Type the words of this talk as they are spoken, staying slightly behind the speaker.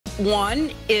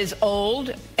one is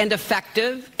old and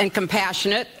effective and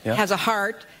compassionate, has a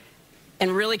heart,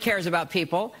 and really cares about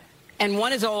people. And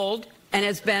one is old and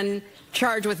has been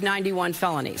charged with 91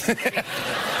 felonies. Yeah,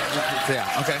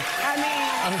 okay. I mean...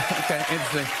 Okay,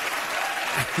 interesting.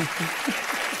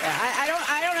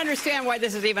 I don't understand why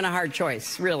this is even a hard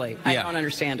choice, really. I don't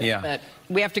understand it. Yeah. But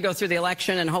we have to go through the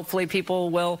election, and hopefully people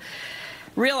will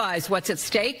realize what's at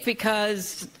stake,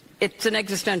 because it's an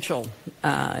existential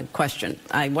question.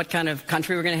 What kind of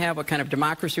country we're going to have, what kind of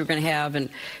democracy we're going to have. And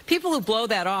people who blow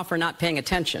that off are not paying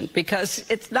attention, because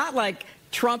it's not like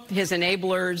Trump, his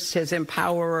enablers, his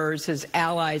empowerers, his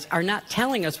allies are not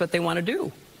telling us what they want to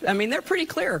do. I mean, they're pretty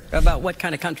clear about what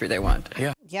kind of country they want.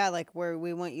 Yeah, like where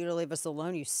we want you to leave us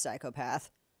alone, you psychopath.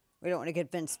 We don't want to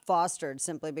get Vince fostered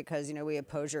simply because, you know, we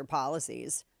oppose your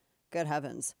policies. Good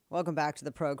heavens. Welcome back to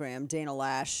the program. Dana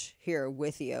Loesch here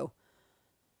with you.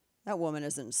 That woman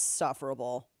is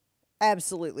insufferable.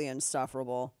 Absolutely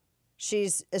insufferable.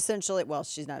 She's essentially, well,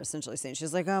 she's not essentially saying,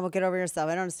 she's like, oh, well, get over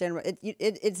yourself. I don't understand.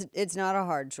 It's not a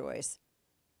hard choice.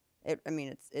 It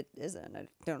isn't. I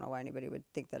don't know why anybody would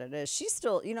think that it is. She's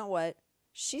still, you know what?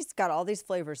 She's got all these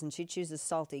flavors and she chooses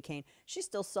salty cane. She's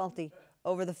still salty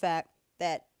over the fact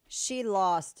that she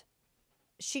lost.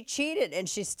 She cheated and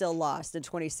she still lost in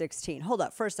 2016. Hold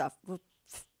up. First off,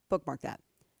 bookmark that.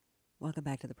 Welcome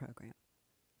back to the program.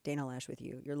 Dana Loesch with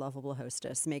you, your lovable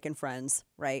hostess, making friends,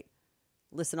 right?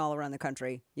 Listen all around the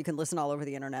country. You can listen all over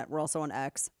the internet. We're also on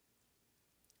X.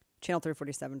 Channel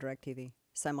 347 DirecTV.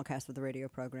 Simulcast with the radio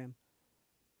program.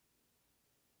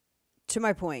 To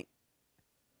my point,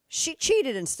 she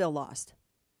cheated and still lost.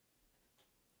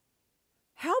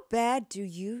 How bad do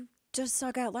you just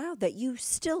suck out loud that you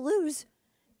still lose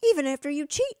even after you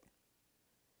cheat?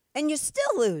 And you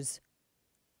still lose.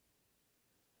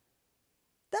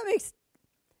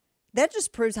 That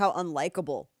just proves how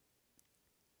unlikable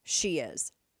she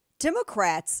is.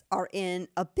 Democrats are in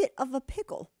a bit of a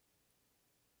pickle.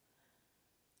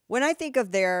 When I think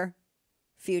of their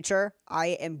future, I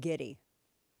am giddy.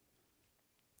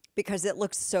 Because it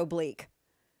looks so bleak.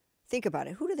 Think about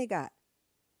it. Who do they got?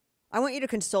 I want you to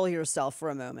console yourself for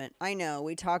a moment. I know,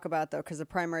 we talk about, though, because the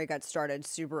primary got started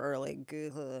super early.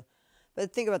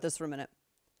 But think about this for a minute.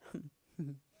 Who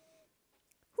do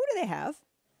they have?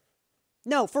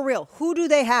 No, for real. Who do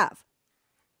they have?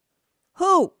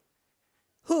 Who?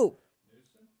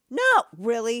 No,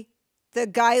 really? The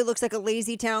guy who looks like a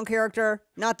Lazy Town character.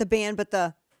 Not the band, but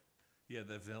the... Yeah,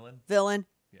 the villain. Villain?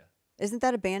 Yeah. Isn't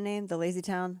that a band name, the Lazy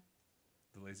Town?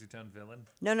 The Lazy Town Villain?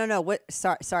 No. What?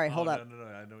 Sorry, hold up. No,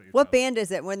 I know what band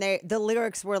is it when the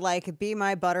lyrics were like, be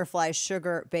my butterfly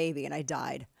sugar baby, and I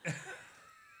died?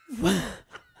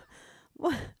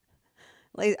 What?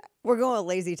 We're going with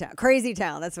Lazy Town. Crazy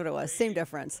Town, that's what it was. Same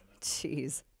difference.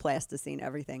 Jeez, plasticine,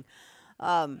 everything.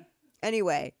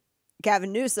 Anyway,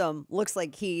 Gavin Newsom looks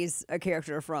like he's a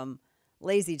character from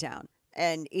Lazy Town,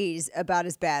 and he's about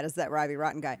as bad as that Robbie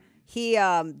Rotten guy.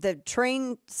 The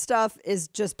train stuff is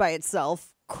just by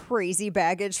itself crazy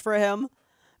baggage for him.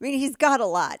 I mean, he's got a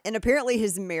lot, and apparently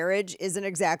his marriage isn't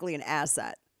exactly an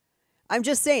asset. I'm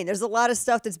just saying, there's a lot of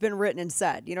stuff that's been written and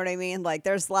said. You know what I mean? Like,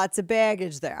 there's lots of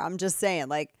baggage there. I'm just saying,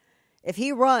 like, if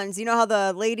he runs, you know how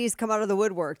the ladies come out of the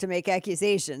woodwork to make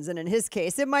accusations, and in his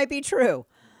case, it might be true.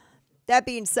 That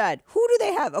being said, who do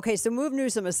they have? Okay, so move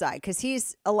Newsom aside, because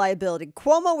he's a liability.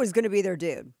 Cuomo was going to be their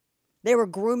dude. They were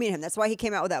grooming him. That's why he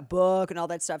came out with that book and all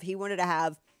that stuff. He wanted to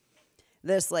have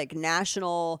this, like,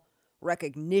 national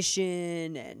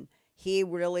recognition, and he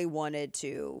really wanted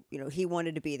to, he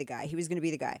wanted to be the guy. He was going to be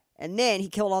the guy. And then he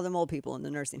killed all them old people in the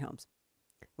nursing homes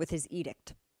with his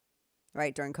edict,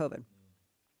 right, during COVID.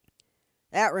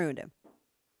 That ruined him.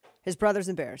 His brother's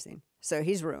embarrassing, so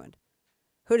he's ruined.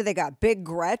 Who do they got? Big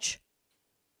Gretch?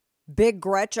 Big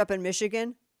Gretch up in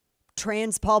Michigan?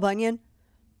 Trans Paul Bunyan?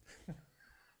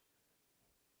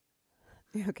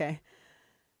 Okay.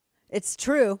 It's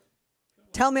true.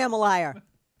 Tell me I'm a liar.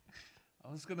 I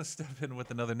was going to step in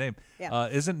with another name. Yeah.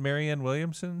 Isn't Marianne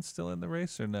Williamson still in the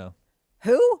race or no?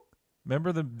 Who?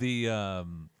 Remember the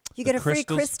you get a free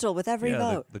crystal with every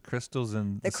vote. The crystals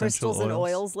and the crystals and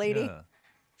oils lady. Yeah.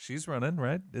 She's running,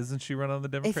 right? Isn't she running on the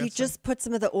Democrats? If you just put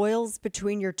some of the oils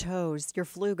between your toes, your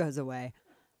flu goes away.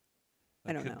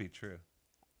 That I don't know. Could be true.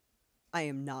 I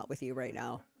am not with you right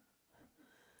now.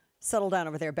 Settle down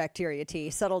over there, Bacteria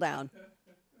T. Settle down.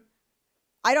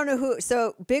 I don't know who.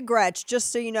 So Big Gretch,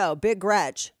 just so you know, Big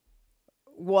Gretch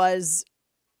was.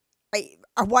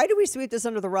 Why do we sweep this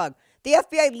under the rug? The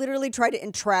FBI literally tried to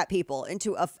entrap people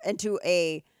into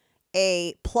a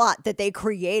plot that they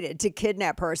created to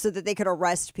kidnap her so that they could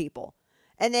arrest people.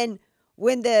 And then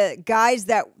when the guys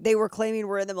that they were claiming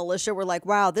were in the militia were like,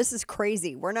 wow, this is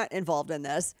crazy. We're not involved in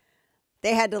this.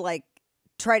 They had to like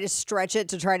try to stretch it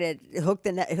to try to hook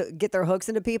the net, get their hooks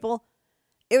into people.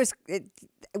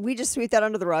 We just sweep that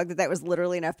under the rug that was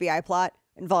literally an FBI plot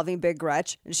involving Big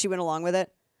Gretch, and she went along with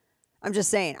it. I'm just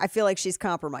saying, I feel like she's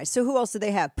compromised. So who else did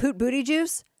they have? Poot Booty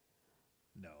Juice?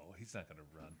 No, he's not going to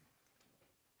run.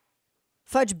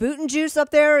 Fudge Bootin' Juice up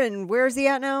there, and where is he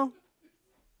at now?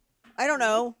 I don't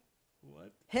know.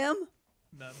 What? Him?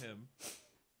 Not him.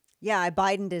 Yeah, I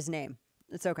Bidened his name.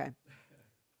 It's okay.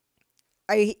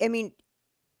 I mean,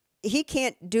 he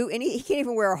can't do any. He can't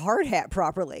even wear a hard hat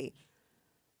properly.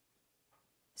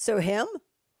 So him?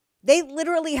 They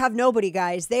literally have nobody,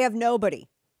 guys. They have nobody.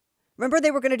 Remember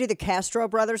they were going to do the Castro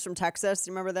brothers from Texas?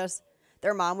 You remember this?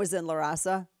 Their mom was in La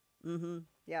Raza.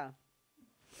 Yeah.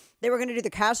 They were going to do the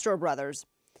Castro brothers,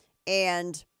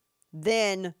 and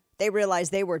then they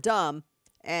realized they were dumb,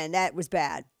 and that was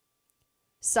bad.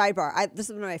 Sidebar. This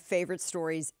is one of my favorite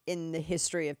stories in the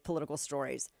history of political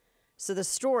stories. So the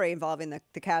story involving the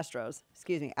Castros,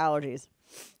 excuse me, allergies.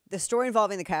 The story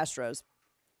involving the Castros.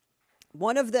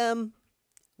 One of them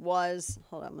was,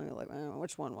 hold on, let me look.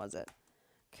 Which one was it?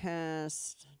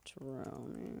 Castroni.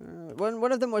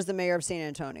 One of them was the mayor of San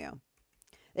Antonio.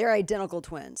 They're identical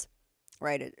twins,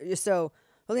 right? So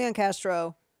Julian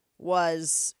Castro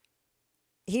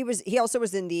he also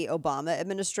was in the Obama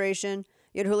administration.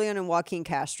 You had Julian and Joaquin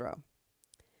Castro.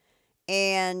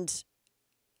 And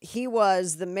he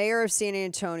was the mayor of San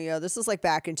Antonio. This was like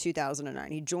back in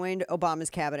 2009. He joined Obama's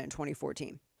cabinet in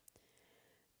 2014.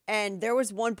 And there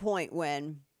was one point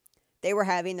when they were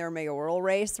having their mayoral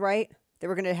race, right? They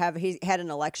were going to he had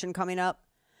an election coming up.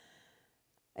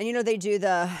 And, you know, they do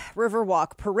the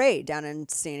Riverwalk parade down in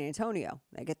San Antonio.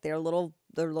 They get their little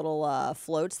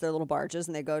floats, their little barges,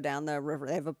 and they go down the river.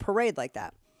 They have a parade like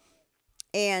that.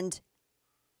 And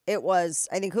it was,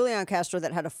 I think, Julian Castro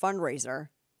that had a fundraiser.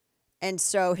 And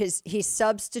so he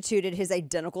substituted his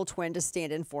identical twin to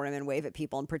stand in for him and wave at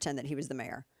people and pretend that he was the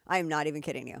mayor. I am not even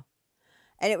kidding you.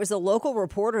 And it was a local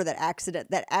reporter that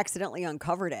accidentally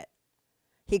uncovered it.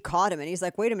 He caught him, and he's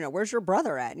like, wait a minute, where's your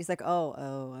brother at? And he's like,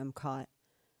 oh, I'm caught.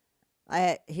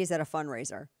 He's at a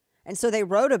fundraiser. And so they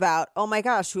wrote about, oh my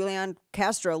gosh, Julian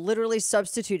Castro literally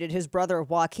substituted his brother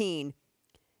Joaquin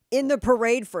in the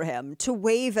parade for him to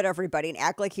wave at everybody and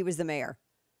act like he was the mayor.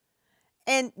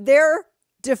 And their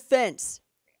defense,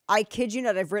 I kid you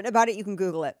not, I've written about it, you can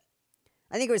Google it.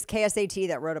 I think it was KSAT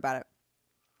that wrote about it.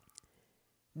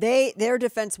 Their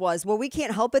defense was, well, we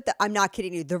can't help it. I'm not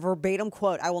kidding you. The verbatim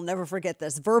quote, I will never forget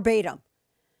this. Verbatim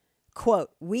quote,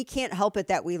 we can't help it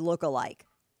that we look alike.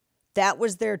 That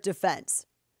was their defense.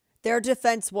 Their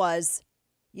defense was,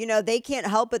 you know, they can't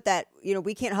help it that, you know,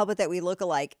 we can't help it that we look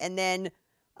alike. And then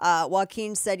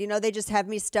Joaquin said, you know, they just have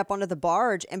me step onto the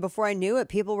barge. And before I knew it,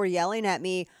 people were yelling at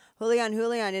me, Julian,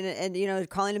 and you know,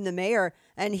 calling him the mayor.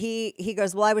 And he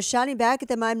goes, well, I was shouting back at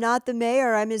them. I'm not the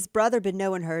mayor. I'm his brother, but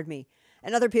no one heard me.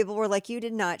 And other people were like, you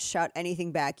did not shout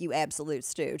anything back, you absolute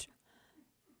stooge.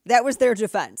 That was their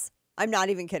defense. I'm not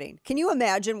even kidding. Can you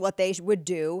imagine what they would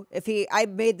do if I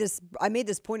made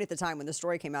this point at the time when the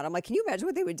story came out. I'm like, can you imagine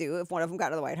what they would do if one of them got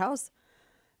to the White House?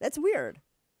 That's weird.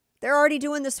 They're already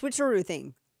doing the switcheroo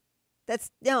thing.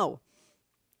 No.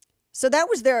 So that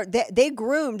was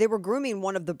they were grooming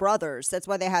one of the brothers. That's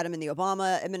why they had him in the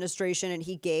Obama administration, and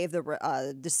he gave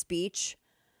the speech.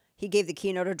 He gave the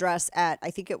keynote address at,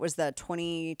 I think it was the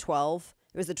 2012.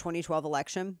 It was the 2012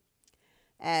 election,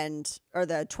 or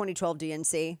the 2012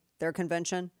 DNC, their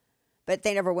convention. But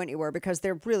they never went anywhere because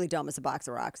they're really dumb as a box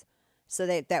of rocks. So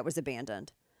that was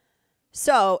abandoned.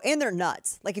 So, and they're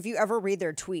nuts. Like if you ever read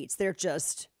their tweets, they're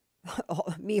just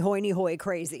me hoy ni hoy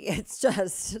crazy. It's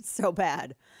so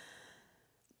bad.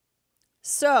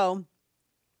 So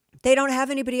they don't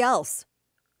have anybody else.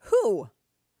 Who?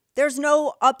 There's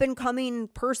no up-and-coming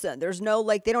person. There's no,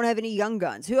 like, they don't have any young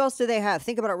guns. Who else do they have?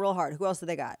 Think about it real hard. Who else do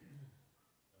they got?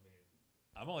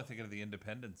 I'm only thinking of the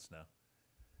independents now.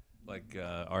 Like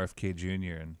RFK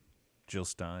Jr. and Jill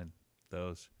Stein.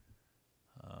 Those.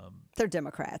 They're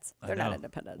Democrats. They're not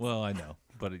independents. Well, I know.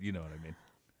 But you know what I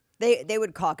mean. They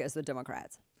would caucus with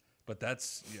Democrats. But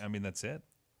that's it.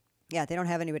 Yeah, they don't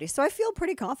have anybody. So I feel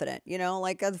pretty confident. You know,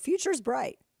 like the future's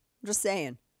bright. I'm just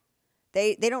saying.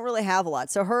 They don't really have a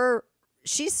lot. So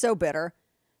she's so bitter.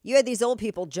 You had these old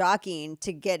people jockeying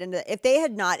to get into,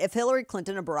 if Hillary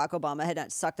Clinton and Barack Obama had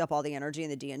not sucked up all the energy in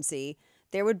the DNC,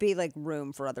 there would be like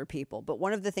room for other people. But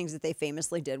one of the things that they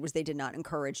famously did was they did not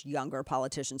encourage younger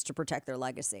politicians to protect their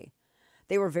legacy.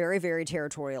 They were very, very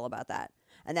territorial about that.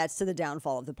 And that's to the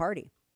downfall of the party.